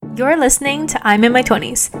You're listening to I'm in my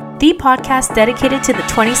 20s, the podcast dedicated to the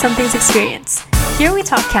 20-somethings experience. Here we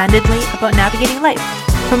talk candidly about navigating life,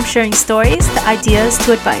 from sharing stories to ideas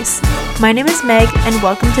to advice. My name is Meg, and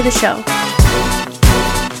welcome to the show.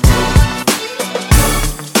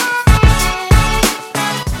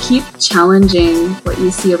 Keep challenging what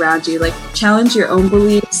you see around you, challenge your own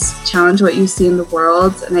beliefs, challenge what you see in the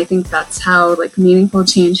world, and I think that's how meaningful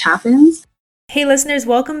change happens. Hey listeners,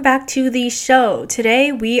 welcome back to the show.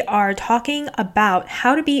 Today we are talking about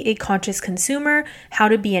how to be a conscious consumer, how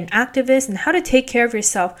to be an activist, and how to take care of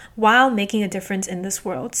yourself while making a difference in this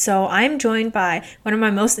world. So I'm joined by one of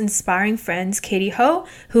my most inspiring friends, Katie Ho,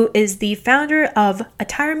 who is the founder of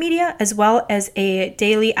Attire Media, as well as a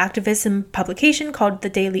daily activism publication called The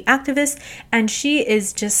Daily Activist. And she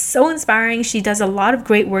is just so inspiring. She does a lot of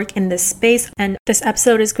great work in this space. And this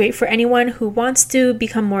episode is great for anyone who wants to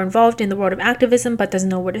become more involved in the world of activism but doesn't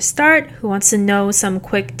know where to start, who wants to know some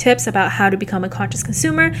quick tips about how to become a conscious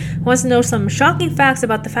consumer, who wants to know some shocking facts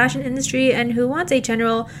about the fashion industry, and who wants a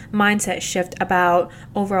general mindset shift about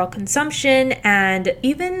overall consumption and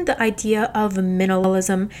even the idea of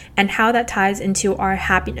minimalism and how that ties into our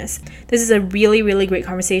happiness. This is a really, really great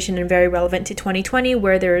conversation and very relevant to 2020,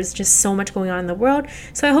 where there's just so much going on in the world.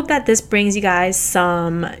 So I hope that this brings you guys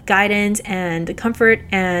some guidance and comfort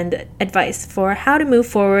and advice for how to move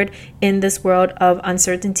forward in this world of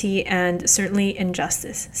uncertainty and certainly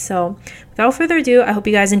injustice. So without further ado, I hope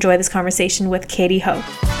you guys enjoy this conversation with Katie Ho.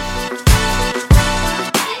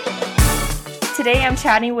 Today I'm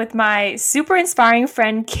chatting with my super inspiring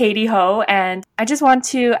friend Katie Ho, and I just want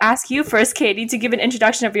to ask you first, Katie, to give an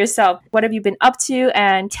introduction of yourself. What have you been up to,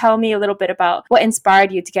 and tell me a little bit about what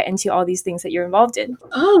inspired you to get into all these things that you're involved in.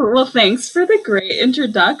 Oh, well, thanks for the great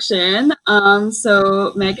introduction.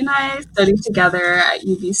 So Meg and I studied together at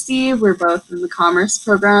UBC. We're both in the commerce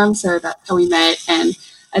program, so that's how we met. And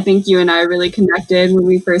I think you and I really connected when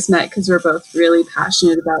we first met because we're both really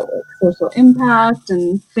passionate about social impact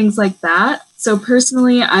and things like that. So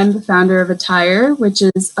personally, I'm the founder of Attire, which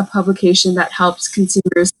is a publication that helps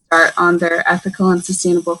consumers start on their ethical and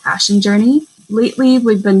sustainable fashion journey. Lately,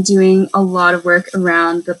 we've been doing a lot of work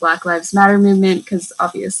around the Black Lives Matter movement because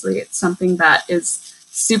obviously it's something that is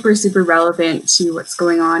super, super relevant to what's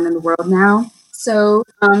going on in the world now. So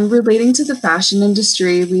relating to the fashion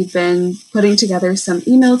industry, we've been putting together some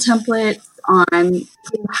email templates on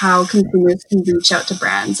how consumers can reach out to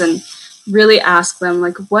brands and really ask them,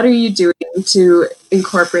 what are you doing to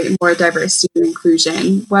incorporate more diversity and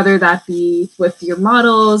inclusion, whether that be with your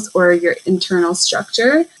models or your internal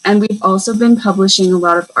structure. And we've also been publishing a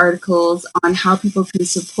lot of articles on how people can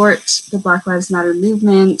support the Black Lives Matter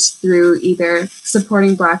movement through either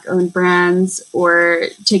supporting Black-owned brands or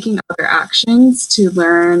taking other actions to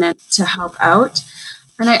learn and to help out.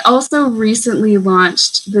 And I also recently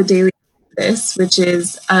launched the Daily Activist, which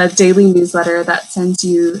is a daily newsletter that sends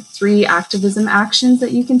you 3 activism actions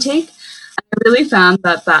that you can take. I really found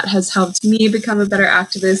that has helped me become a better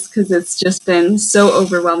activist because it's just been so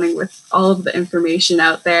overwhelming with all of the information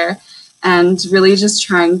out there, and really just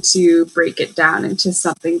trying to break it down into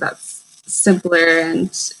something that's simpler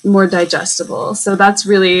and more digestible. So that's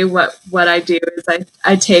really what I do is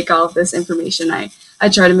I take all of this information, I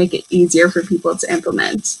try to make it easier for people to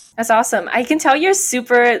implement. That's awesome. I can tell you're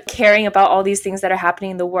super caring about all these things that are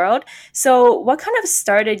happening in the world. So what kind of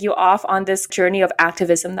started you off on this journey of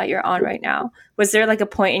activism that you're on right now? Was there a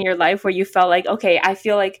point in your life where you felt like, okay, I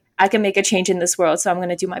feel like I can make a change in this world, so I'm going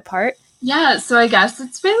to do my part? Yeah, so I guess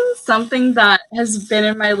it's been something that has been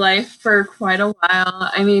in my life for quite a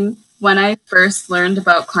while. I mean, when I first learned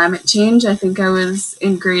about climate change, I think I was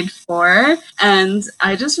in grade 4, and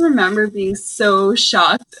I just remember being so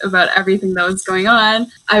shocked about everything that was going on.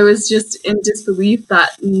 I was just in disbelief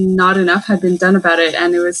that not enough had been done about it,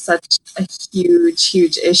 and it was such a huge,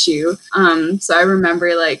 huge issue. So I remember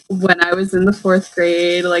when I was in the 4th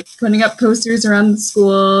grade, putting up posters around the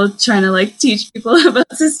school, trying to teach people about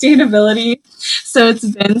sustainability. So it's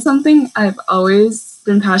been something I've always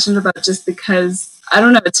been passionate about just because, I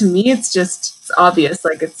don't know, to me, it's obvious,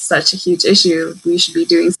 it's such a huge issue. We should be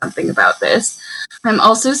doing something about this. I'm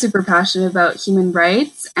also super passionate about human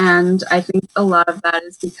rights, and I think a lot of that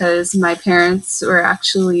is because my parents were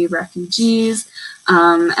actually refugees,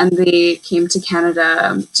 and they came to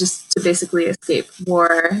Canada just to basically escape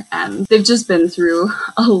war. And they've just been through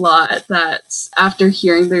a lot that after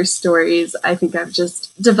hearing their stories, I think I've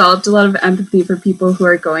just developed a lot of empathy for people who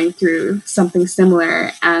are going through something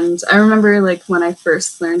similar. And I remember like when I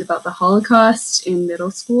first learned about the Holocaust in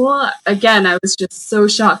middle school, again, I was just so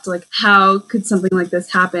shocked, like how could something like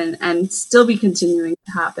this happen and still be continuing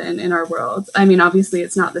to happen in our world? I mean, obviously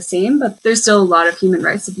it's not the same, but there's still a lot of human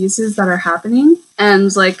rights abuses that are happening.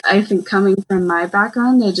 And like, I think coming from my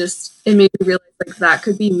background, it made me realize like that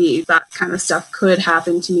could be me. That kind of stuff could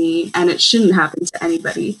happen to me and it shouldn't happen to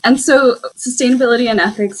anybody. And so sustainability and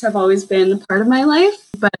ethics have always been a part of my life,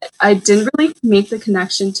 but I didn't really make the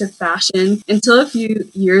connection to fashion until a few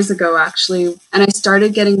years ago, actually. And I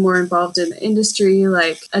started getting more involved in the industry,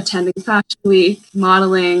 like attending Fashion Week,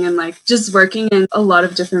 modeling, and like just working in a lot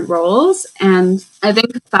of different roles. And I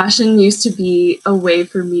think fashion used to be a way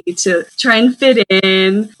for me to try and fit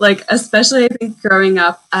in, like, especially I think growing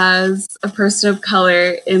up as a person of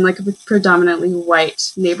color in like a predominantly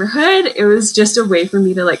white neighborhood, it was just a way for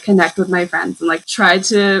me to like connect with my friends and like try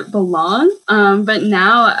to belong. But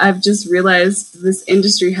now I've just realized this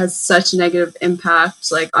industry has such a negative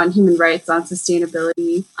impact, like on human rights, on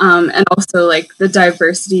sustainability, and also like the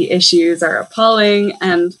diversity issues are appalling.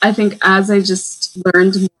 And I think as I just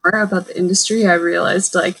learned more about the industry, I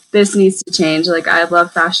realized like this needs to change. Like I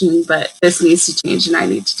love fashion, but this needs to change and I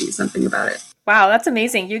need to do something about it. Wow, that's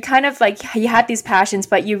amazing. You kind of like, you had these passions,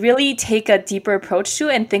 but you really take a deeper approach to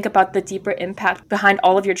it and think about the deeper impact behind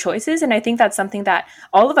all of your choices. And I think that's something that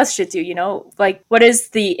all of us should do, you know, like what is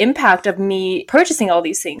the impact of me purchasing all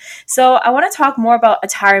these things? So I want to talk more about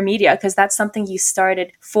Attire Media because that's something you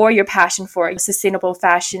started for your passion for sustainable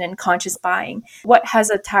fashion and conscious buying. What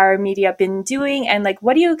has Attire Media been doing? And like,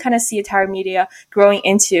 what do you kind of see Attire Media growing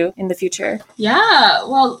into in the future? Yeah,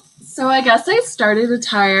 well, so I guess I started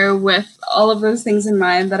Attire with all of those things in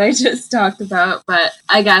mind that I just talked about, but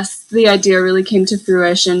I guess the idea really came to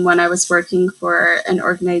fruition when I was working for an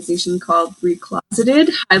organization called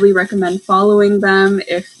Recloseted. Highly recommend following them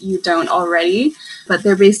if you don't already, but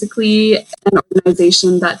they're basically an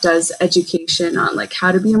organization that does education on like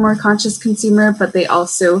how to be a more conscious consumer, but they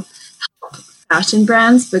also fashion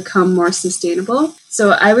brands become more sustainable.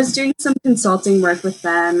 So I was doing some consulting work with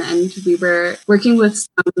them and we were working with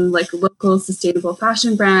some like local sustainable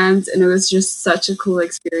fashion brands and it was just such a cool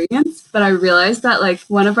experience. But I realized that like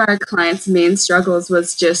one of our clients' main struggles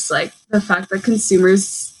was just like the fact that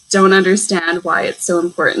consumers don't understand why it's so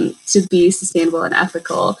important to be sustainable and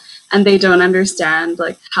ethical. And they don't understand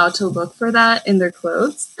like how to look for that in their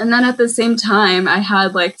clothes. And then at the same time, I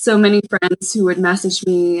had like so many friends who would message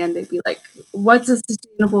me and they'd be like, what's a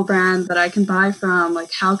sustainable brand that I can buy from?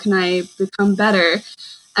 Like, how can I become better?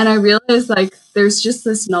 And I realized like there's just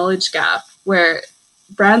this knowledge gap where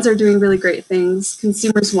brands are doing really great things.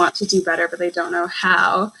 Consumers want to do better, but they don't know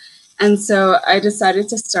how. And so I decided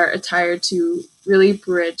to start Attire to really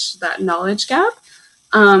bridge that knowledge gap.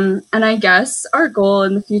 And I guess our goal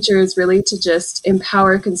in the future is really to just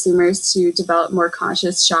empower consumers to develop more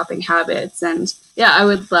conscious shopping habits. And yeah, I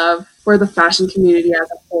would love for the fashion community as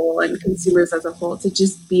a whole and consumers as a whole to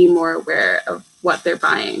just be more aware of what they're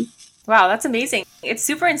buying. Wow, that's amazing. It's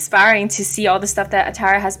super inspiring to see all the stuff that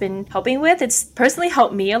Attire has been helping with. It's personally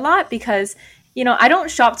helped me a lot because you know, I don't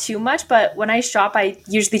shop too much, but when I shop, I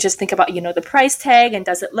usually just think about, you know, the price tag and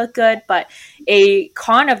does it look good? But a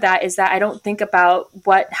con of that is that I don't think about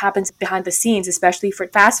what happens behind the scenes, especially for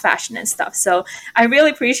fast fashion and stuff. So I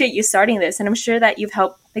really appreciate you starting this. And I'm sure that you've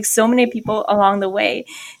helped like so many people along the way.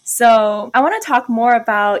 So I want to talk more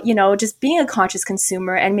about, you know, just being a conscious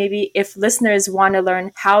consumer and maybe if listeners want to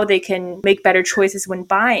learn how they can make better choices when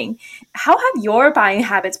buying. How have your buying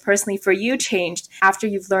habits personally for you changed after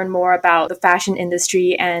you've learned more about the fashion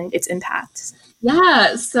industry and its impacts?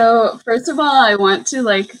 Yeah, so first of all, I want to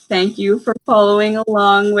like thank you for following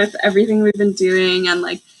along with everything we've been doing and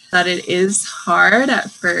like that it is hard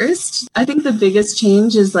at first. I think the biggest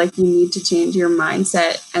change is like you need to change your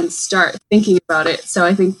mindset and start thinking about it. So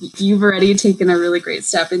I think you've already taken a really great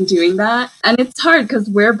step in doing that. And it's hard because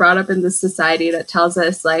we're brought up in this society that tells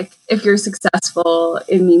us like if you're successful,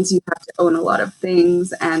 it means you have to own a lot of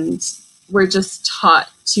things and we're just taught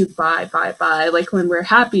to buy. Like when we're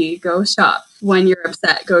happy, go shop. When you're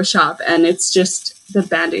upset, go shop. And it's just the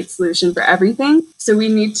Band-Aid solution for everything. So we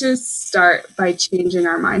need to start by changing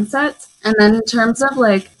our mindsets. And then in terms of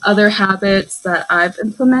like other habits that I've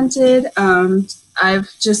implemented, I've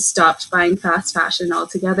just stopped buying fast fashion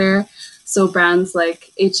altogether. So brands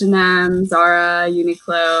like H&M, Zara,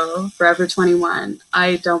 Uniqlo, Forever 21,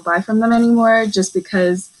 I don't buy from them anymore just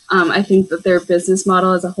because I think that their business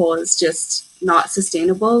model as a whole is just not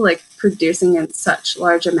sustainable, like producing in such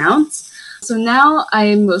large amounts. So now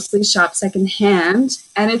I mostly shop secondhand,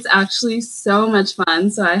 and it's actually so much fun.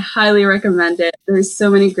 So I highly recommend it. There's so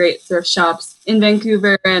many great thrift shops in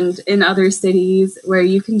Vancouver and in other cities where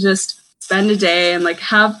you can just spend a day and like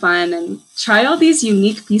have fun and try all these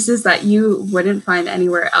unique pieces that you wouldn't find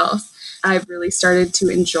anywhere else. I've really started to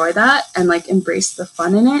enjoy that and like embrace the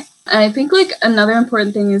fun in it. And I think like another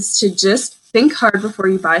important thing is to just think hard before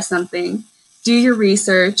you buy something. Do your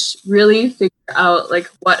research, really figure out like,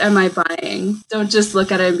 what am I buying? Don't just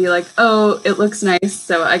look at it and be like, oh, it looks nice,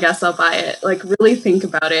 so I guess I'll buy it. Like, really think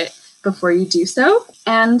about it before you do so.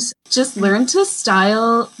 And just learn to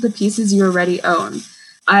style the pieces you already own.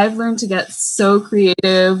 I've learned to get so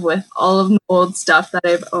creative with all of the old stuff that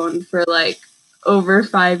I've owned for like over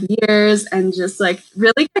 5 years, and just like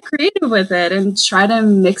really get creative with it and try to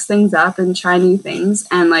mix things up and try new things.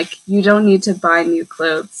 And like, you don't need to buy new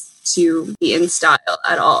clothes to be in style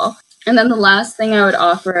at all. And then the last thing I would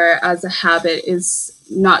offer as a habit is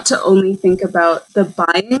not to only think about the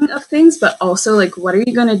buying of things, but also like, what are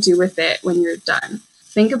you going to do with it when you're done?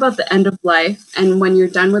 Think about the end of life. And when you're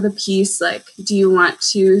done with a piece, like, do you want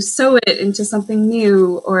to sew it into something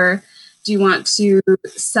new, or do you want to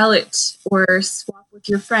sell it or swap with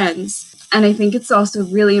your friends? And I think it's also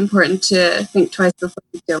really important to think twice before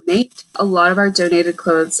you donate. A lot of our donated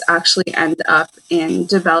clothes actually end up in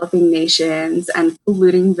developing nations and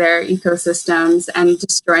polluting their ecosystems and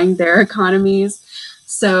destroying their economies.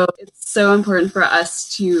 So it's so important for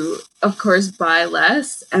us to, of course, buy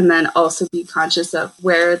less and then also be conscious of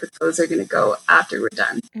where the clothes are going to go after we're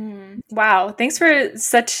done. Wow. Thanks for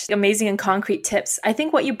such amazing and concrete tips. I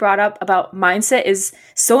think what you brought up about mindset is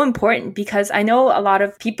so important, because I know a lot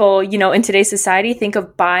of people, you know, in today's society think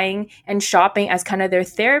of buying and shopping as kind of their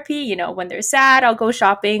therapy. You know, when they're sad, I'll go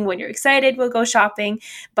shopping. When you're excited, we'll go shopping.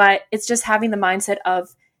 But it's just having the mindset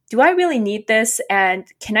of, do I really need this? And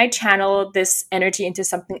can I channel this energy into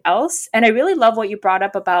something else? And I really love what you brought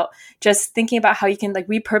up about just thinking about how you can like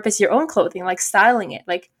repurpose your own clothing, like styling it.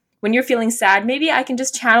 Like, when you're feeling sad, maybe I can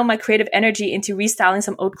just channel my creative energy into restyling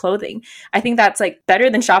some old clothing. I think that's like better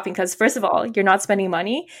than shopping, because first of all, you're not spending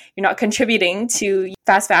money, you're not contributing to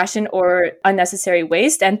fast fashion or unnecessary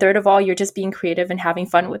waste. And third of all, you're just being creative and having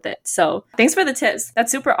fun with it. So thanks for the tips.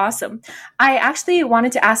 That's super awesome. I actually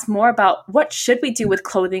wanted to ask more about what should we do with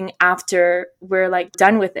clothing after we're like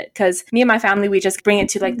done with it? Because me and my family, we just bring it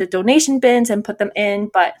to like the donation bins and put them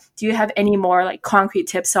in. But do you have any more like concrete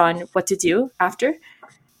tips on what to do after?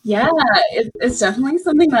 Yeah, it's definitely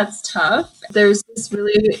something that's tough. There's this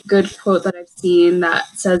really good quote that I've seen that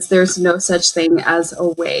says there's no such thing as a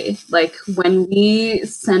way. Like, when we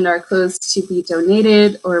send our clothes to be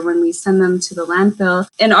donated or when we send them to the landfill,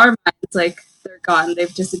 in our minds, like, they're gone,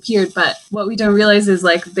 they've disappeared. But what we don't realize is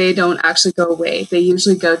like, they don't actually go away. They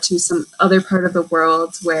usually go to some other part of the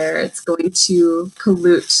world where it's going to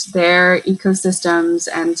pollute their ecosystems,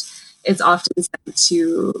 and it's often sent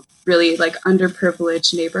to really like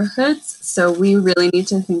underprivileged neighborhoods. So we really need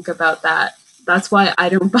to think about that. That's why I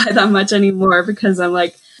don't buy that much anymore, because I'm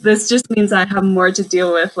like, this just means I have more to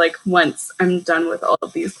deal with like once I'm done with all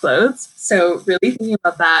of these clothes. So really thinking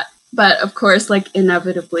about that. But of course, like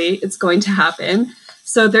inevitably, it's going to happen.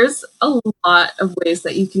 So there's a lot of ways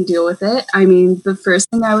that you can deal with it. I mean, the first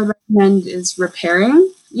thing I would recommend is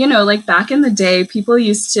repairing. You know, like back in the day, people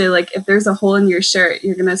used to like, if there's a hole in your shirt,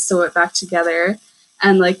 you're going to sew it back together.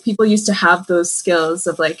 And like, people used to have those skills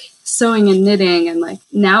of like sewing and knitting. And like,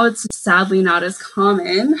 now it's sadly not as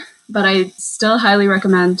common, but I still highly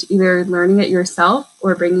recommend either learning it yourself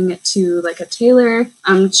or bringing it to like a tailor.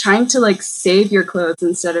 Trying to like save your clothes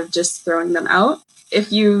instead of just throwing them out.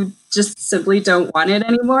 If you just simply don't want it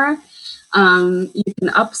anymore, you can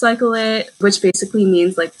upcycle it, which basically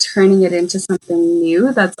means like turning it into something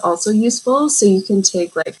new that's also useful. So you can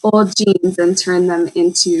take like old jeans and turn them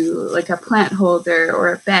into like a plant holder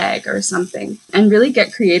or a bag or something, and really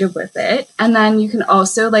get creative with it. And then you can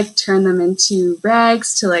also like turn them into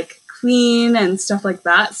rags to like clean and stuff like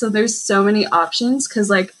that. So there's so many options, because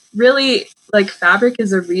like really, like fabric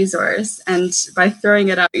is a resource, and by throwing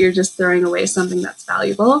it out, you're just throwing away something that's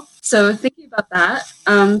valuable. So thinking about that,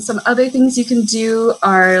 some other things you can do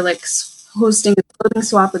are like hosting a clothing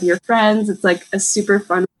swap with your friends. It's like a super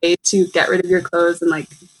fun way to get rid of your clothes and like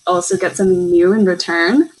also get something new in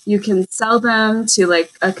return. You can sell them to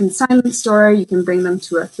like a consignment store. You can bring them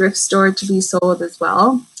to a thrift store to be sold as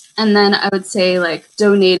well. And then I would say like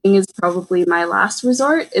donating is probably my last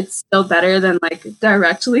resort. It's still better than like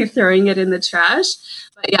directly throwing it in the trash.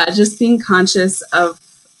 But yeah, just being conscious of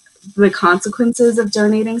the consequences of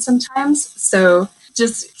donating sometimes. So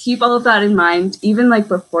just keep all of that in mind, even like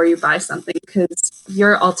before you buy something, because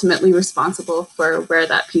you're ultimately responsible for where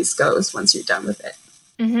that piece goes once you're done with it.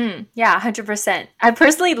 Yeah, 100%. I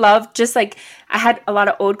personally love just like I had a lot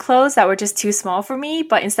of old clothes that were just too small for me,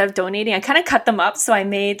 but instead of donating, I kind of cut them up. So I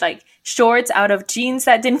made like shorts out of jeans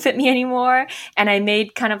that didn't fit me anymore. And I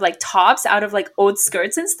made kind of like tops out of like old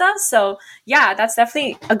skirts and stuff. So yeah, that's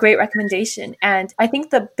definitely a great recommendation. And I think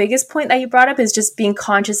the biggest point that you brought up is just being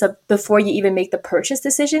conscious of before you even make the purchase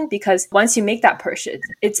decision, because once you make that purchase,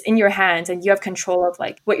 it's in your hands and you have control of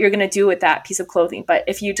like what you're going to do with that piece of clothing. But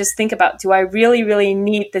if you just think about, do I really, really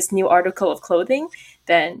need this new article of clothing?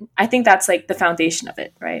 Then I think that's like the foundation of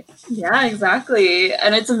it, right? Yeah, exactly.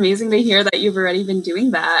 And it's amazing to hear that you've already been doing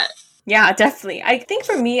that. Yeah, definitely. I think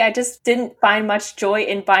for me, I just didn't find much joy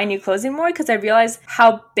in buying new clothes anymore because I realized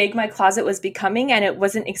how big my closet was becoming and it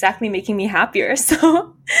wasn't exactly making me happier.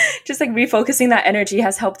 So just like refocusing that energy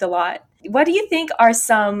has helped a lot. What do you think are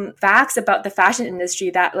some facts about the fashion industry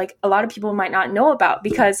that like a lot of people might not know about?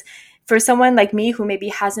 Because for someone like me who maybe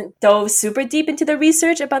hasn't dove super deep into the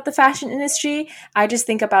research about the fashion industry, I just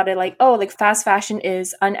think about it like, oh, like fast fashion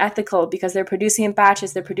is unethical because they're producing in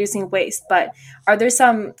batches, they're producing waste. But are there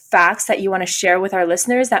some facts that you want to share with our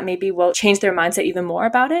listeners that maybe will change their mindset even more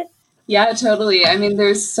about it? Yeah, totally. I mean,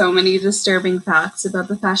 there's so many disturbing facts about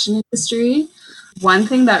the fashion industry. One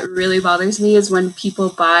thing that really bothers me is when people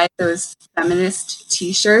buy those feminist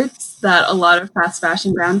t-shirts that a lot of fast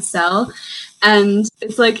fashion brands sell. And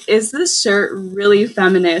it's like, is this shirt really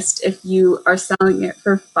feminist if you are selling it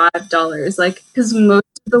for $5? Like, because most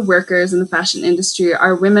of the workers in the fashion industry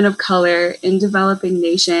are women of color in developing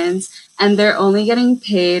nations, and they're only getting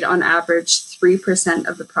paid on average 3%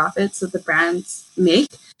 of the profits that the brands make.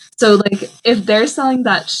 So, like, if they're selling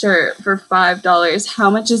that shirt for $5,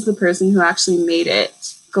 how much is the person who actually made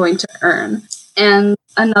it going to earn? And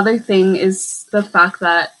another thing is the fact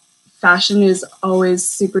that fashion is always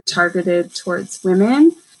super targeted towards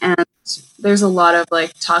women. And there's a lot of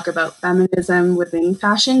like talk about feminism within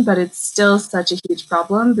fashion, but it's still such a huge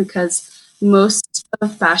problem because most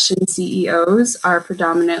of fashion CEOs are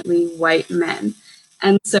predominantly white men.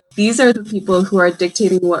 And so these are the people who are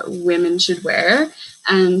dictating what women should wear.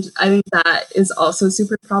 And I think that is also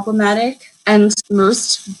super problematic. And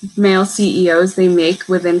most male CEOs, they make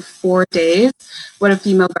within 4 days what a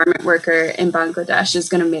female garment worker in Bangladesh is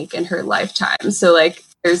going to make in her lifetime. So, like,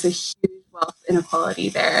 there's a huge wealth inequality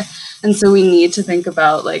there. And so we need to think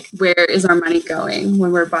about, like, where is our money going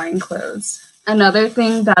when we're buying clothes? Another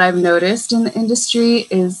thing that I've noticed in the industry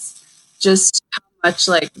is just how much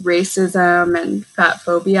like racism and fat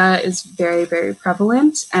phobia is very, very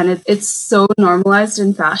prevalent. And it's so normalized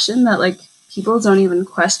in fashion that like people don't even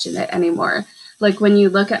question it anymore. Like when you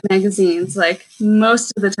look at magazines, like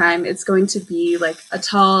most of the time it's going to be like a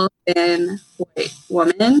tall, thin, white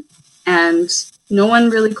woman. And no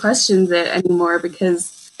one really questions it anymore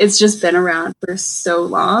because it's just been around for so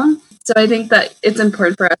long. So I think that it's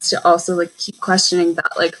important for us to also like keep questioning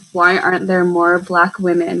that, like, why aren't there more Black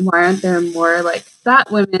women? Why aren't there more like fat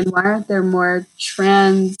women? Why aren't there more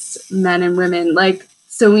trans men and women? Like,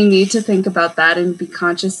 so we need to think about that and be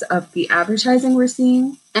conscious of the advertising we're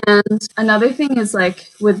seeing. And another thing is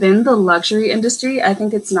like within the luxury industry, I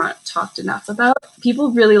think it's not talked enough about.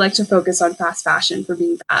 People really like to focus on fast fashion for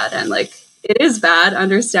being bad, and like it is bad,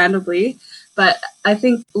 understandably. But I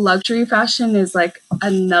think luxury fashion is like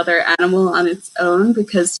another animal on its own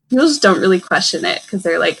because people just don't really question it because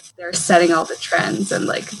they're setting all the trends and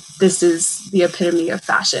like this is the epitome of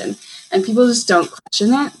fashion. And people just don't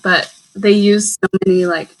question it, but they use so many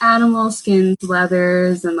like animal skins,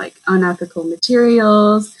 leathers, and like unethical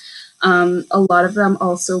materials. A lot of them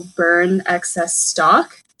also burn excess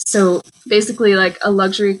stock. So basically, like a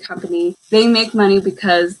luxury company, they make money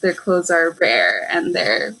because their clothes are rare and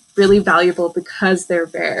they're really valuable because they're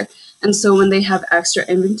rare. And so when they have extra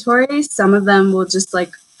inventory, some of them will just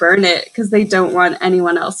like burn it because they don't want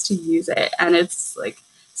anyone else to use it. And it's like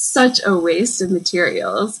such a waste of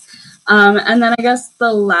materials. And then I guess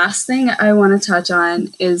the last thing I want to touch on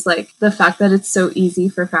is like the fact that it's so easy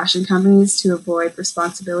for fashion companies to avoid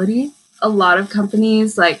responsibility. A lot of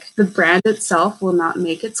companies, like the brand itself will not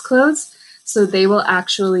make its clothes. So they will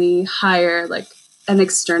actually hire like an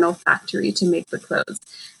external factory to make the clothes.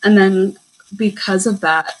 And then because of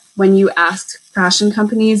that, when you ask fashion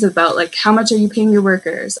companies about like how much are you paying your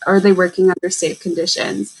workers? Are they working under safe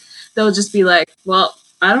conditions? They'll just be like, well,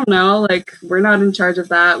 I don't know, like we're not in charge of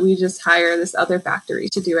that. We just hire this other factory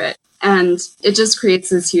to do it. And it just creates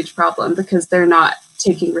this huge problem because they're not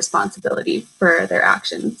taking responsibility for their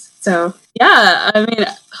actions. So yeah, I mean,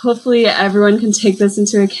 hopefully everyone can take this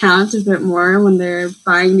into account a bit more when they're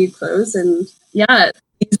buying new clothes and yeah,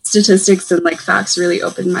 these statistics and like facts really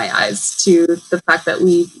opened my eyes to the fact that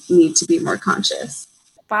we need to be more conscious.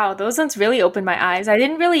 Wow, those ones really opened my eyes. I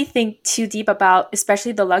didn't really think too deep about,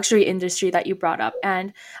 especially the luxury industry that you brought up,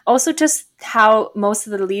 and also just how most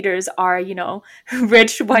of the leaders are,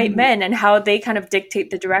 rich white Mhm. men and how they kind of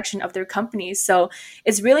dictate the direction of their companies. So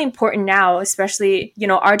it's really important now, especially,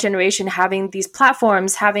 our generation having these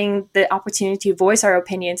platforms, having the opportunity to voice our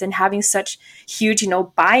opinions and having such huge,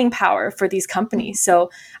 buying power for these companies. So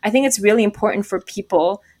I think it's really important for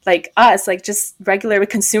people like us, like just regular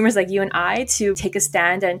consumers like you and I, to take a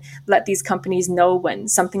stand and let these companies know when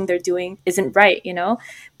something they're doing isn't right.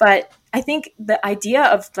 But I think the idea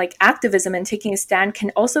of like activism and taking a stand can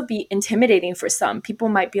also be intimidating for some. People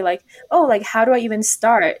might be like, oh, like, how do I even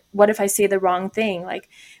start? What if I say the wrong thing? Like,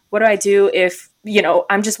 what do I do if,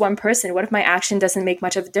 I'm just one person? What if my action doesn't make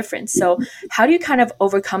much of a difference? So, how do you kind of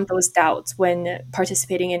overcome those doubts when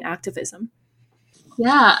participating in activism?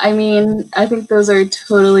 Yeah, I mean, I think those are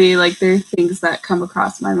totally like they're things that come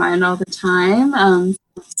across my mind all the time.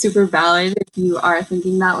 Super valid if you are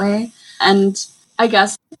thinking that way. And I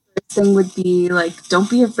guess the first thing would be like, don't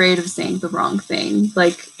be afraid of saying the wrong thing.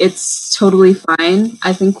 Like, it's totally fine.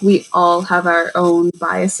 I think we all have our own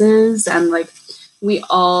biases and like we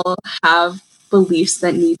all have beliefs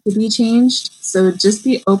that need to be changed. So just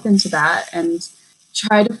be open to that and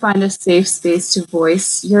try to find a safe space to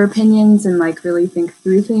voice your opinions and like really think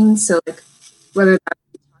through things. So like whether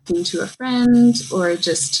that's talking to a friend or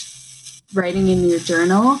just writing in your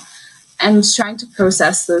journal and trying to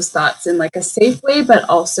process those thoughts in like a safe way, but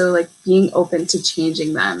also like being open to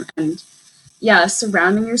changing them. And yeah,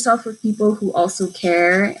 surrounding yourself with people who also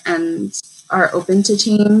care and are open to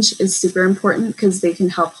change is super important because they can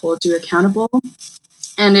help hold you accountable.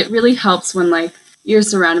 And it really helps when like you're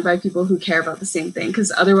surrounded by people who care about the same thing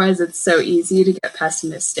because otherwise it's so easy to get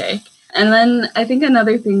pessimistic. And then I think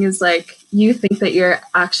another thing is like you think that your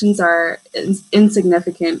actions are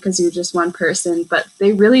insignificant because you're just one person, but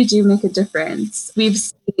they really do make a difference. We've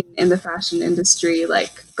seen in the fashion industry,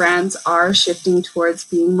 like brands are shifting towards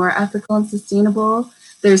being more ethical and sustainable.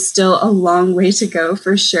 There's still a long way to go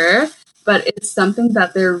for sure, but it's something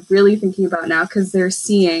that they're really thinking about now because they're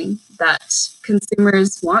seeing that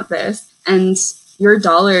consumers want this and your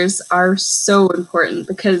dollars are so important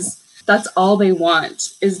because that's all they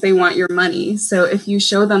want is they want your money. So if you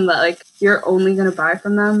show them that like you're only going to buy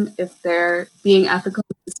from them if they're being ethical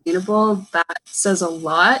and sustainable, that says a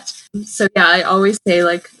lot. So yeah, I always say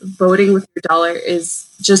like voting with your dollar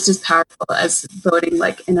is just as powerful as voting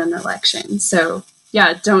like in an election. So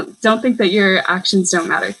yeah, don't think that your actions don't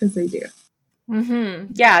matter because they do.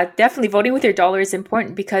 Yeah, definitely voting with your dollar is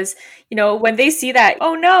important because, when they see that,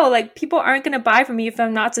 oh no, like people aren't going to buy from me if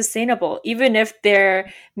I'm not sustainable, even if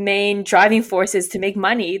their main driving force is to make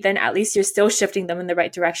money, then at least you're still shifting them in the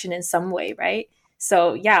right direction in some way, right?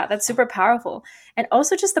 So, yeah, that's super powerful. And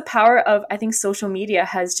also just the power of, I think social media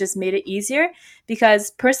has just made it easier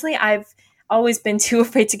because personally, I've always been too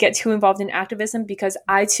afraid to get too involved in activism because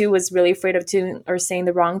I too was really afraid of doing or saying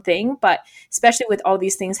the wrong thing. But especially with all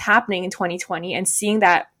these things happening in 2020 and seeing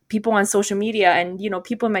that people on social media and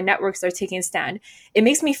people in my networks are taking a stand, it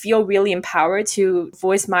makes me feel really empowered to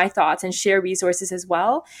voice my thoughts and share resources as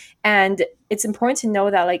well. And it's important to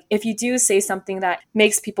know that like if you do say something that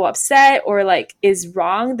makes people upset or like is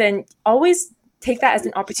wrong, then always take that as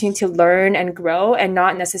an opportunity to learn and grow and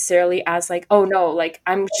not necessarily as like, oh no, like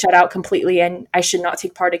I'm shut out completely and I should not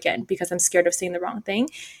take part again because I'm scared of saying the wrong thing.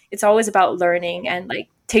 It's always about learning and like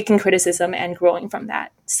taking criticism and growing from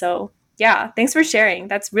that. So yeah, thanks for sharing.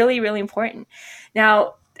 That's really, really important.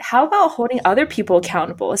 Now, how about holding other people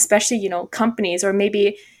accountable, especially, companies or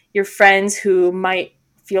maybe your friends who might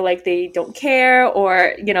feel like they don't care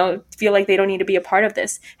or, feel like they don't need to be a part of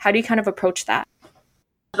this? How do you kind of approach that?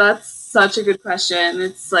 That's such a good question.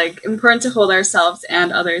 It's like important to hold ourselves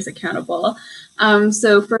and others accountable.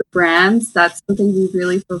 So for brands, that's something we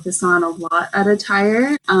really focus on a lot at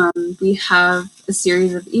Attire. We have a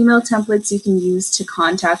series of email templates you can use to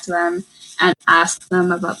contact them and ask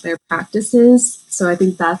them about their practices. So I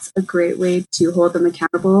think that's a great way to hold them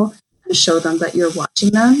accountable and show them that you're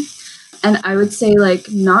watching them. And I would say like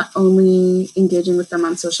not only engaging with them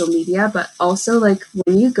on social media, but also like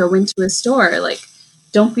when you go into a store, like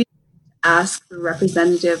don't be ask the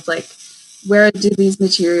representative like where do these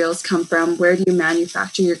materials come from, where do you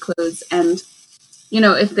manufacture your clothes, and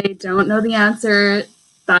if they don't know the answer,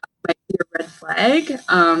 that might be a red flag,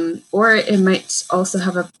 or it might also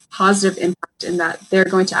have a positive impact in that they're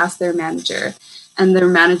going to ask their manager and their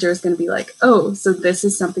manager is going to be like, oh, so this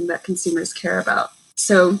is something that consumers care about.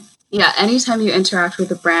 So yeah, anytime you interact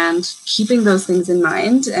with a brand, keeping those things in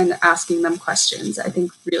mind and asking them questions, I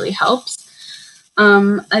think really helps.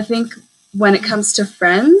 I think when it comes to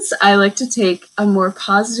friends, I like to take a more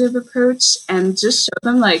positive approach and just show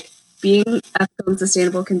them like being ethical and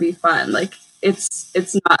sustainable can be fun. Like it's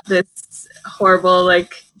not this horrible,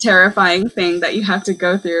 like terrifying thing that you have to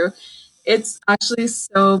go through. It's actually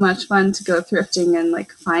so much fun to go thrifting and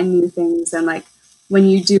like find new things, and like when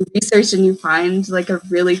you do research and you find like a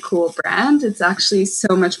really cool brand, it's actually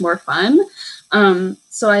so much more fun.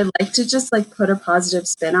 So I like to just like put a positive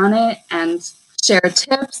spin on it and share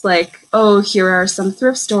tips like, oh, here are some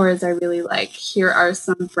thrift stores I really like. Here are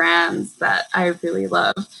some brands that I really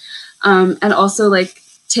love. And also like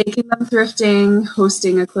taking them thrifting,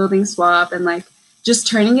 hosting a clothing swap, and like just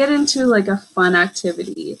turning it into like a fun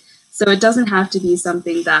activity. So it doesn't have to be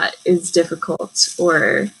something that is difficult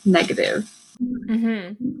or negative.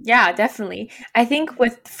 Yeah, definitely. I think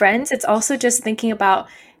with friends, it's also just thinking about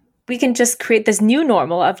we can just create this new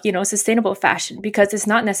normal of, sustainable fashion because it's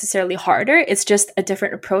not necessarily harder. It's just a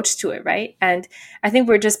different approach to it, right? And I think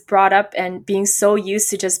we're just brought up and being so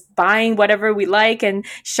used to just buying whatever we like and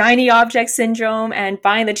shiny object syndrome and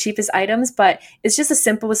buying the cheapest items. But it's just a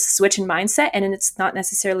simple switch in mindset and it's not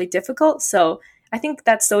necessarily difficult. So I think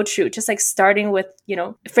that's so true. Just like starting with,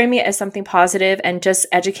 framing it as something positive and just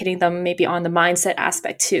educating them maybe on the mindset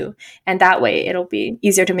aspect too. And that way it'll be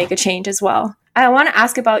easier to make a change as well. I want to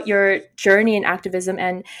ask about your journey in activism,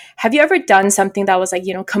 and have you ever done something that was like,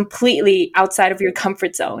 completely outside of your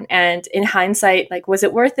comfort zone? And in hindsight, like, was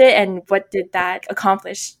it worth it? And what did that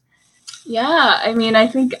accomplish? Yeah, I mean, I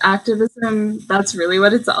think activism, that's really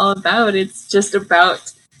what it's all about. It's just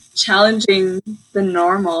about challenging the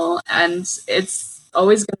normal, and it's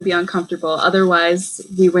always going to be uncomfortable. Otherwise,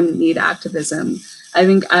 we wouldn't need activism. I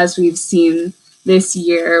think, as we've seen this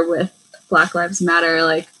year with Black Lives Matter,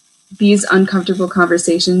 like these uncomfortable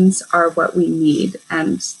conversations are what we need,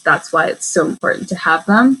 and that's why it's so important to have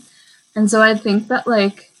them. And so I think that,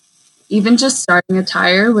 like, even just starting a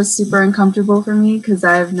tire was super uncomfortable for me because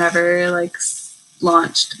I've never like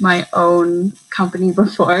launched my own company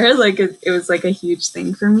before. Like it was like a huge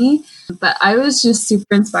thing for me. But I was just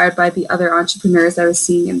super inspired by the other entrepreneurs I was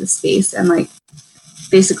seeing in the space, and like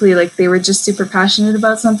basically like they were just super passionate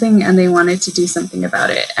about something and they wanted to do something about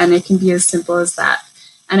it. And it can be as simple as that.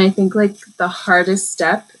 And I think like the hardest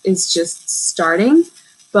step is just starting.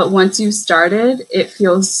 But once you've started, it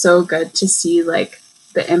feels so good to see like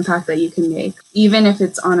the impact that you can make, even if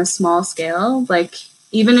it's on a small scale. Like,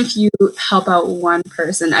 even if you help out one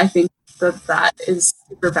person, I think that that is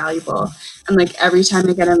super valuable. And like every time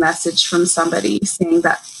I get a message from somebody saying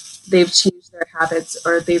that they've changed their habits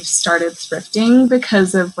or they've started thrifting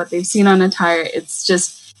because of what they've seen on Attire, it's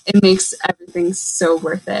just, it makes everything so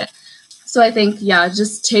worth it. So I think, yeah,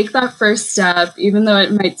 just take that first step, even though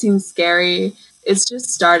it might seem scary. It's just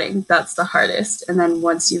starting. That's the hardest. And then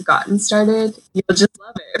once you've gotten started, you'll just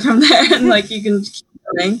love it from there. And like you can keep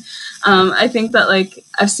going. I think that like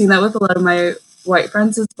I've seen that with a lot of my white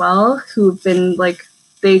friends as well, who've been like,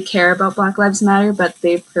 they care about Black Lives Matter, but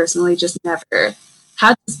they've personally just never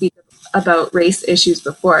had to speak about race issues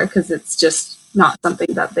before because it's just not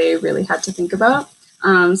something that they really had to think about.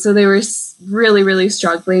 So they were really, really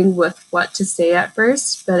struggling with what to say at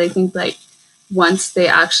first. But I think like once they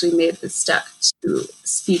actually made the step to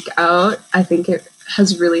speak out, I think it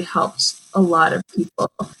has really helped a lot of people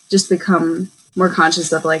just become more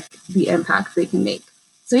conscious of like the impact they can make.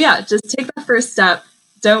 So yeah, just take that first step.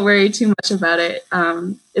 Don't worry too much about it.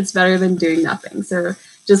 It's better than doing nothing. So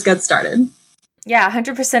just get started. Yeah,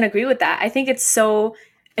 100% agree with that. I think it's so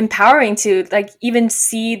empowering to like even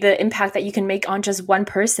see the impact that you can make on just one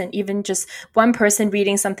person, even just one person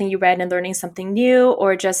reading something you read and learning something new,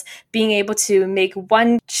 or just being able to make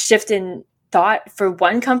one shift in thought for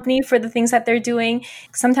one company for the things that they're doing.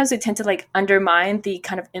 Sometimes we tend to like undermine the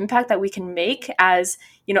kind of impact that we can make as,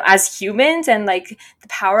 as humans and like the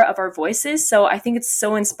power of our voices. So I think it's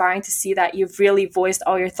so inspiring to see that you've really voiced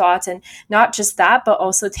all your thoughts, and not just that, but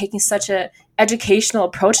also taking such a educational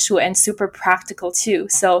approach to it and super practical too.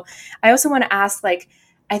 So I also want to ask, like,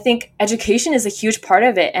 I think education is a huge part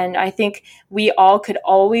of it. And I think we all could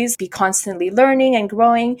always be constantly learning and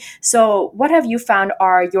growing. So what have you found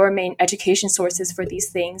are your main education sources for these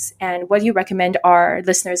things? And what do you recommend our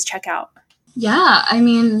listeners check out? Yeah, I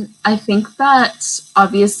mean, I think that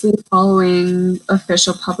obviously following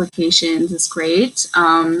official publications is great.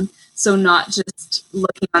 So not just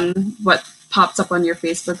looking on what pops up on your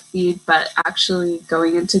Facebook feed, but actually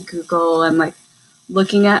going into Google and like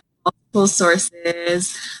looking at multiple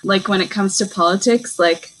sources. Like when it comes to politics,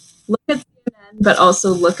 like look at CNN but also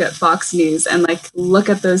look at Fox News and like look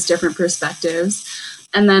at those different perspectives.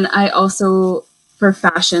 And then I also, for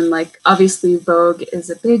fashion, like obviously Vogue is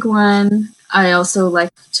a big one. I also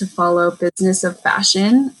like to follow Business of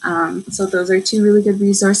Fashion. So those are two really good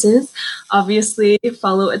resources. Obviously,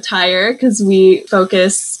 follow Attire because we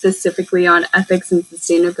focus specifically on ethics and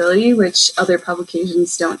sustainability, which other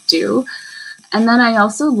publications don't do. And then I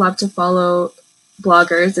also love to follow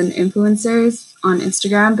bloggers and influencers on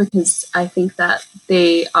Instagram because I think that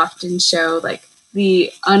they often show like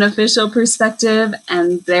the unofficial perspective,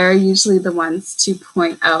 and they're usually the ones to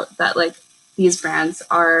point out that like these brands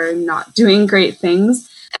are not doing great things.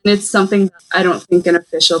 And it's something that I don't think an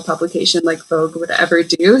official publication like Vogue would ever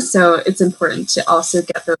do. So it's important to also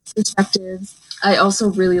get those perspectives. I also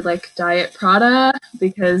really like Diet Prada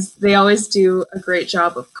because they always do a great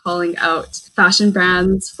job of calling out fashion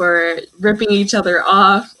brands for ripping each other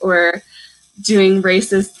off or doing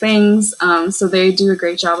racist things. So they do a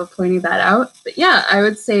great job of pointing that out. But yeah, I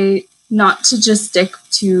would say not to just stick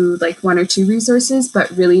to like one or two resources, but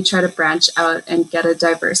really try to branch out and get a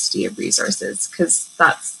diversity of resources because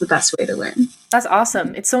that's the best way to learn. That's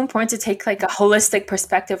awesome. It's so important to take like a holistic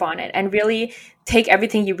perspective on it and really take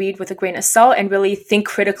everything you read with a grain of salt and really think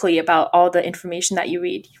critically about all the information that you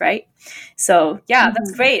read, right? So yeah,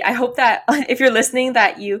 that's great. I hope that if you're listening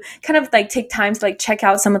that you kind of like take time to like check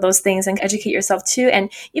out some of those things and educate yourself too.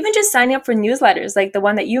 And even just signing up for newsletters like the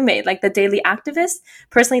one that you made, like the Daily Activist.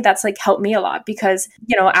 Personally, that's like helped me a lot because,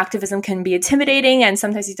 you know, activism can be intimidating and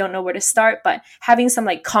sometimes you don't know where to start, but having some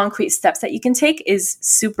like concrete steps that you can take is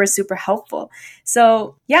super, super helpful.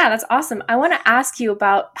 So yeah, that's awesome. I want to ask you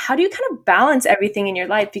about how do you kind of balance everything in your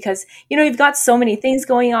life? Because, you know, you've got so many things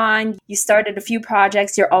going on. You started a few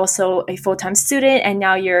projects. You're also a full-time student and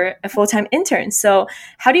now you're a full-time intern. So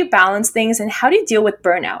how do you balance things and how do you deal with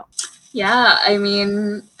burnout? Yeah, I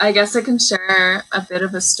mean, I guess I can share a bit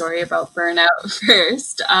of a story about burnout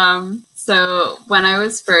first. So when I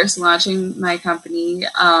was first launching my company,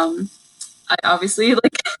 I obviously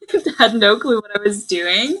like had no clue what I was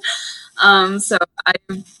doing. So I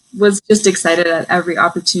was just excited at every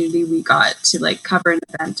opportunity we got to like cover an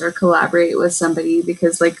event or collaborate with somebody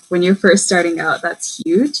because like when you're first starting out, that's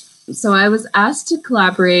huge. So I was asked to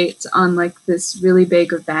collaborate on like this really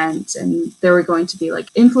big event and there were going to be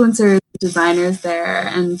like influencers, designers there.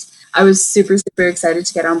 And I was super, super excited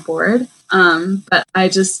to get on board. But I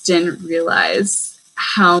just didn't realize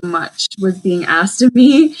how much was being asked of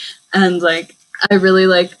me. And like, I really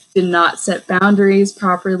like did not set boundaries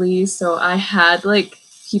properly. So I had like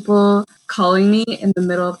people calling me in the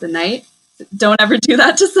middle of the night. Don't ever do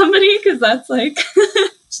that to somebody because that's like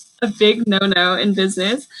a big no-no in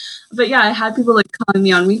business. But yeah, I had people like calling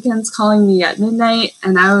me on weekends, calling me at midnight.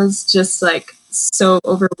 And I was just like so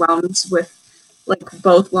overwhelmed with like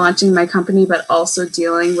both launching my company, but also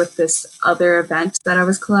dealing with this other event that I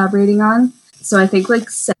was collaborating on. So I think like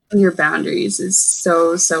setting your boundaries is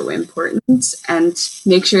so, so important and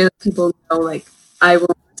make sure that people know like I will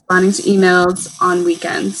be responding to emails on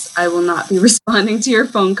weekends. I will not be responding to your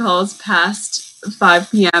phone calls past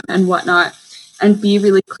 5 p.m. and whatnot, and be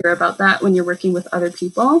really clear about that when you're working with other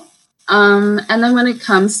people. And then when it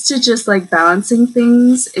comes to just like balancing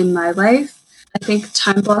things in my life, I think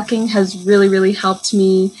time blocking has really, really helped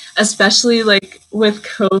me, especially like with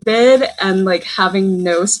COVID and like having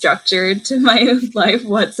no structure to my life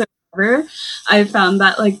whatsoever. I found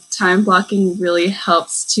that like time blocking really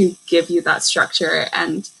helps to give you that structure,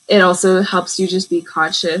 and it also helps you just be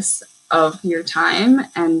conscious of your time.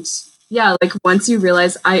 And yeah, like once you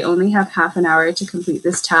realize I only have half an hour to complete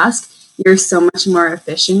this task, you're so much more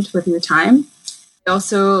efficient with your time. I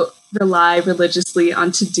also rely religiously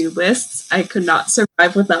on to-do lists. I could not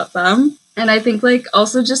survive without them. And I think like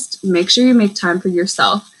also just make sure you make time for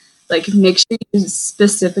yourself. Like make sure you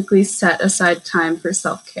specifically set aside time for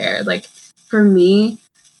self-care. Like for me,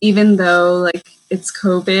 even though like it's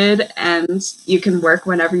COVID and you can work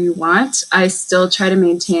whenever you want, I still try to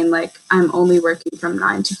maintain like I'm only working from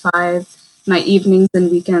 9 to 5. My evenings and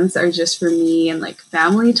weekends are just for me and like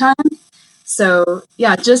family time. So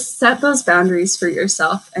yeah, just set those boundaries for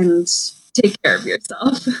yourself and take care of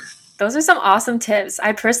yourself. Those are some awesome tips.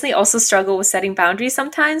 I personally also struggle with setting boundaries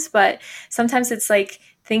sometimes, but sometimes it's like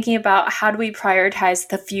thinking about how do we prioritize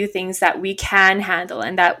the few things that we can handle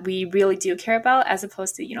and that we really do care about, as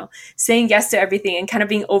opposed to, you know, saying yes to everything and kind of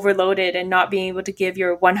being overloaded and not being able to give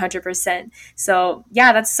your 100%. So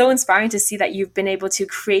yeah, that's so inspiring to see that you've been able to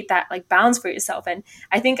create that like balance for yourself. And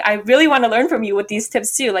I think I really want to learn from you with these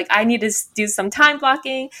tips too. Like I need to do some time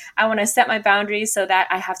blocking. I want to set my boundaries so that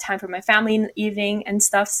I have time for my family in the evening and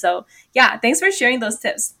stuff. So yeah, thanks for sharing those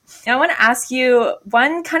tips. Now I want to ask you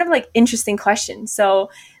one kind of like interesting question. So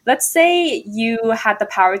let's say you had the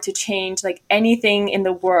power to change like anything in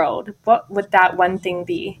the world. What would that one thing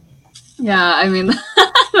be? Yeah, I mean,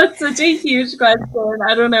 that's such a huge question.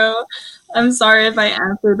 I don't know. I'm sorry if I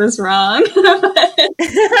answered this wrong.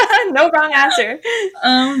 No wrong answer.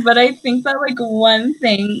 But I think that like one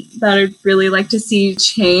thing that I'd really like to see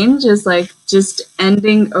change is like just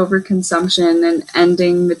ending overconsumption and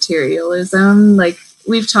ending materialism. Like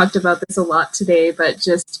we've talked about this a lot today, but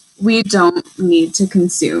just we don't need to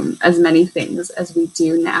consume as many things as we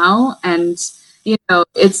do now. And, you know,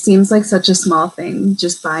 it seems like such a small thing,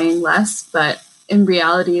 just buying less, but in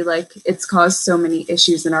reality, like it's caused so many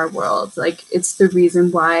issues in our world. Like it's the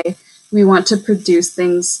reason why we want to produce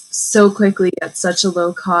things so quickly at such a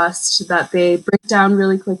low cost that they break down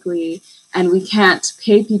really quickly and we can't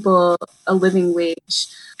pay people a living wage.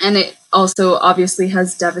 And it also obviously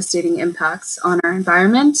has devastating impacts on our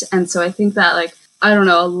environment. And so I think that like, I don't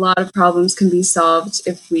know, a lot of problems can be solved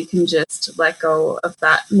if we can just let go of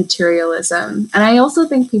that materialism. And I also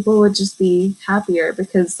think people would just be happier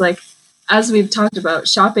because like, as we've talked about,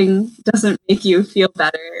 shopping doesn't make you feel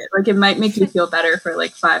better. Like it might make you feel better for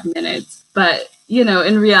like 5 minutes, but you know,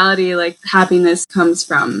 in reality, like happiness comes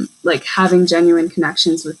from like having genuine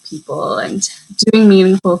connections with people and doing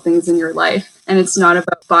meaningful things in your life. And it's not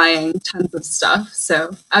about buying tons of stuff.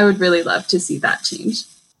 So I would really love to see that change.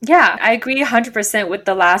 Yeah, I agree 100% with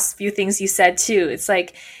the last few things you said too. It's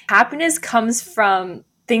like happiness comes from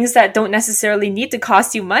things that don't necessarily need to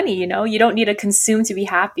cost you money, you know? You don't need to consume to be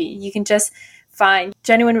happy. You can just find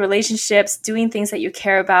genuine relationships, doing things that you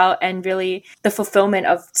care about, and really the fulfillment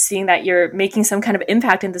of seeing that you're making some kind of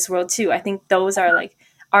impact in this world too. I think those are like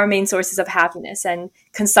our main sources of happiness, and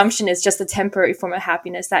consumption is just a temporary form of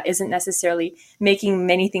happiness that isn't necessarily making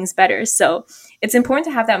many things better. So it's important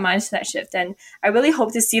to have that mindset shift, and I really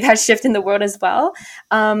hope to see that shift in the world as well.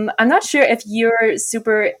 I'm not sure if you're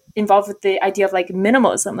super involved with the idea of like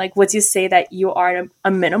minimalism. Like, would you say that you are a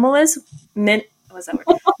minimalist? What's that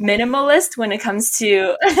word? Minimalist when it comes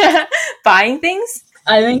to buying things?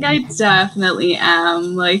 I think I definitely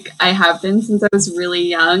am. Like, I have been since I was really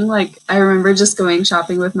young. Like, I remember just going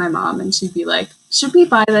shopping with my mom, and she'd be like, should we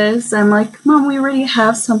buy this? I'm like, Mom, we already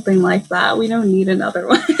have something like that. We don't need another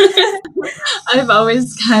one. I've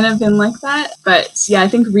always kind of been like that. But yeah, I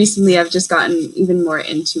think recently I've just gotten even more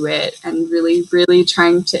into it and really, really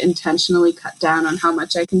trying to intentionally cut down on how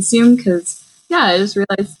much I consume because, yeah, I just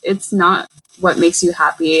realized it's not what makes you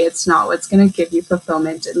happy. It's not what's going to give you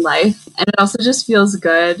fulfillment in life. And it also just feels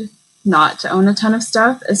good not to own a ton of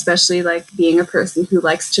stuff, especially like being a person who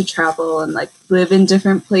likes to travel and like live in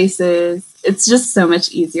different places. It's just so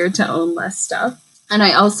much easier to own less stuff. And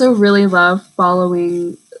I also really love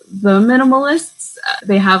following the minimalists.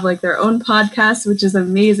 They have like their own podcast, which is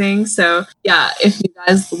amazing. So yeah, if you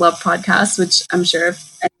guys love podcasts, which I'm sure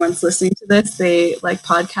if anyone's listening to this, they like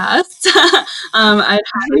podcasts, I'd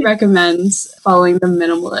highly recommend following the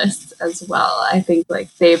minimalists as well. I think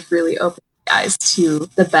like they've really opened eyes to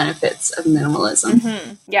the benefits of minimalism.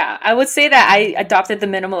 Mm-hmm. Yeah, I would say that I adopted the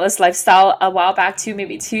minimalist lifestyle a while back too,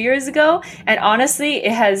 maybe 2 years ago. And honestly,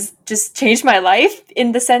 it has just changed my life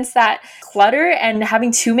in the sense that clutter and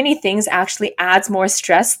having too many things actually adds more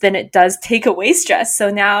stress than it does take away stress. So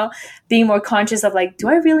now being more conscious of like, do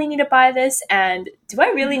I really need to buy this? And do I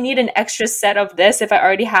really need an extra set of this if I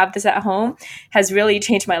already have this at home has really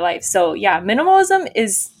changed my life. So yeah, minimalism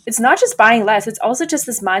it's not just buying less. It's also just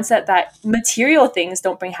this mindset that material things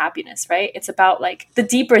don't bring happiness, right? It's about like the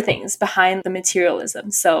deeper things behind the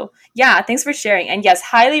materialism. So yeah, thanks for sharing. And yes,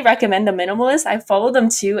 highly recommend the minimalist. I follow them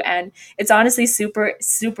too. And it's honestly super,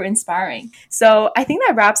 super inspiring. So I think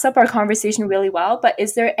that wraps up our conversation really well. But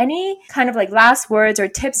is there any kind of like last words or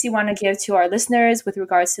tips you want to give to our listeners with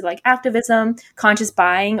regards to like activism, conscious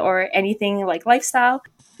buying, or anything like lifestyle?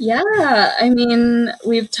 Yeah, I mean,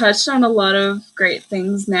 we've touched on a lot of great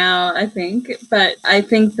things now, I think, but I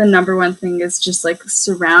think the number one thing is just like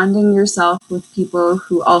surrounding yourself with people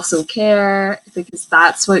who also care, because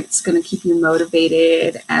that's what's going to keep you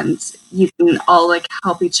motivated and you can all like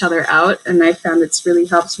help each other out. And I found it's really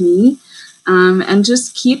helped me. And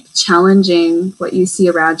just keep challenging what you see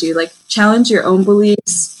around you, like challenge your own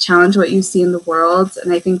beliefs, challenge what you see in the world.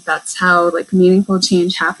 And I think that's how like meaningful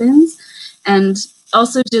change happens. And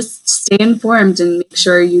also just stay informed and make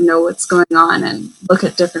sure you know what's going on and look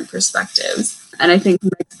at different perspectives. And I think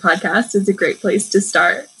Mike's podcast is a great place to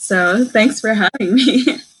start. So thanks for having me.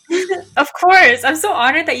 Of course. I'm so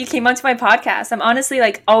honored that you came onto my podcast. I'm honestly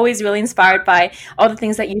like always really inspired by all the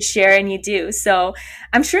things that you share and you do. So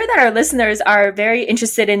I'm sure that our listeners are very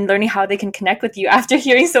interested in learning how they can connect with you after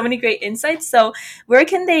hearing so many great insights. So where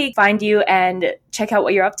can they find you and check out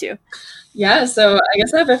what you're up to? Yeah, so I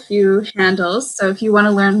guess I have a few handles. So if you want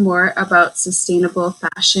to learn more about sustainable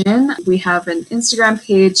fashion, we have an Instagram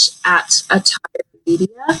page at Attire Media,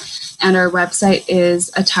 and our website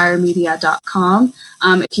is attiremedia.com.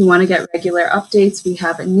 If you want to get regular updates, we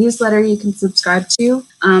have a newsletter you can subscribe to.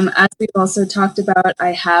 As we've also talked about,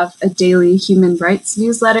 I have a daily human rights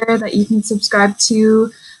newsletter that you can subscribe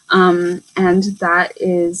to. And that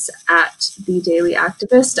is at the Daily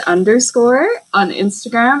Activist _ on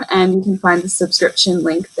Instagram, and you can find the subscription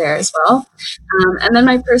link there as well. And then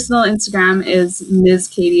my personal Instagram is Ms.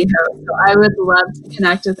 Katie Ho. So I would love to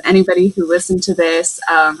connect with anybody who listened to this.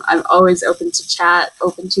 I'm always open to chat,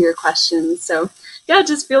 open to your questions. So yeah,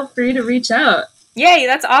 just feel free to reach out. Yay,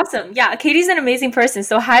 that's awesome. Yeah, Katie's an amazing person,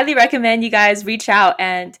 so highly recommend you guys reach out,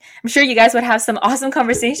 and I'm sure you guys would have some awesome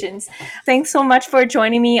conversations. Thanks so much for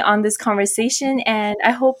joining me on this conversation, and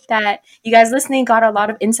I hope that you guys listening got a lot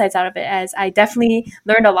of insights out of it, as I definitely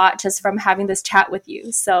learned a lot just from having this chat with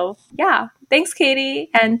you. So yeah, thanks, Katie,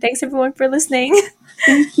 and thanks everyone for listening.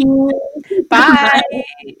 Thank you. Bye.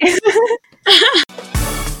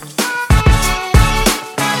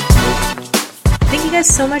 Thank you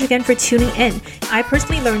guys so much again for tuning in. I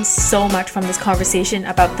personally learned so much from this conversation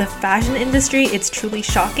about the fashion industry. It's truly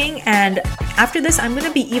shocking. And after this, I'm going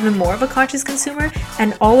to be even more of a conscious consumer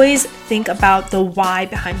and always think about the why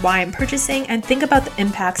behind why I'm purchasing and think about the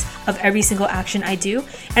impacts of every single action I do.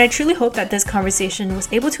 And I truly hope that this conversation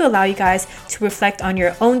was able to allow you guys to reflect on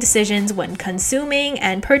your own decisions when consuming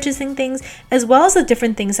and purchasing things, as well as the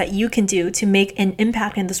different things that you can do to make an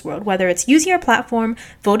impact in this world, whether it's using your platform,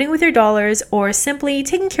 voting with your dollars, or simply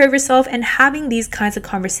taking care of yourself and having these kinds of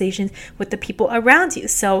conversations with the people around you.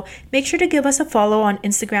 So make sure to give us a follow on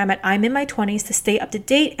Instagram at I'm in my 20s to stay up to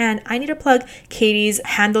date. And I need to plug Katie's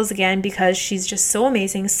handles again because she's just so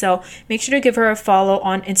amazing. So make sure to give her a follow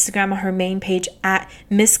on Instagram on her main page at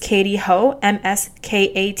Miss Katie Ho, MSKATYHO,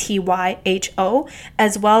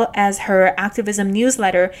 as well as her activism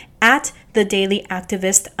newsletter at the Daily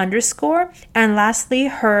Activist _ and lastly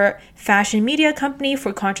her fashion media company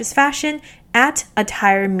for conscious fashion at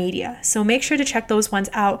Attire Media. So make sure to check those ones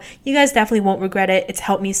out. You guys definitely won't regret it. It's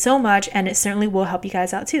helped me so much, and it certainly will help you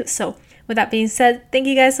guys out too. So with that being said, thank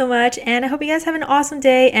you guys so much, and I hope you guys have an awesome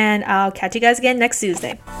day, and I'll catch you guys again next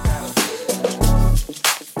Tuesday.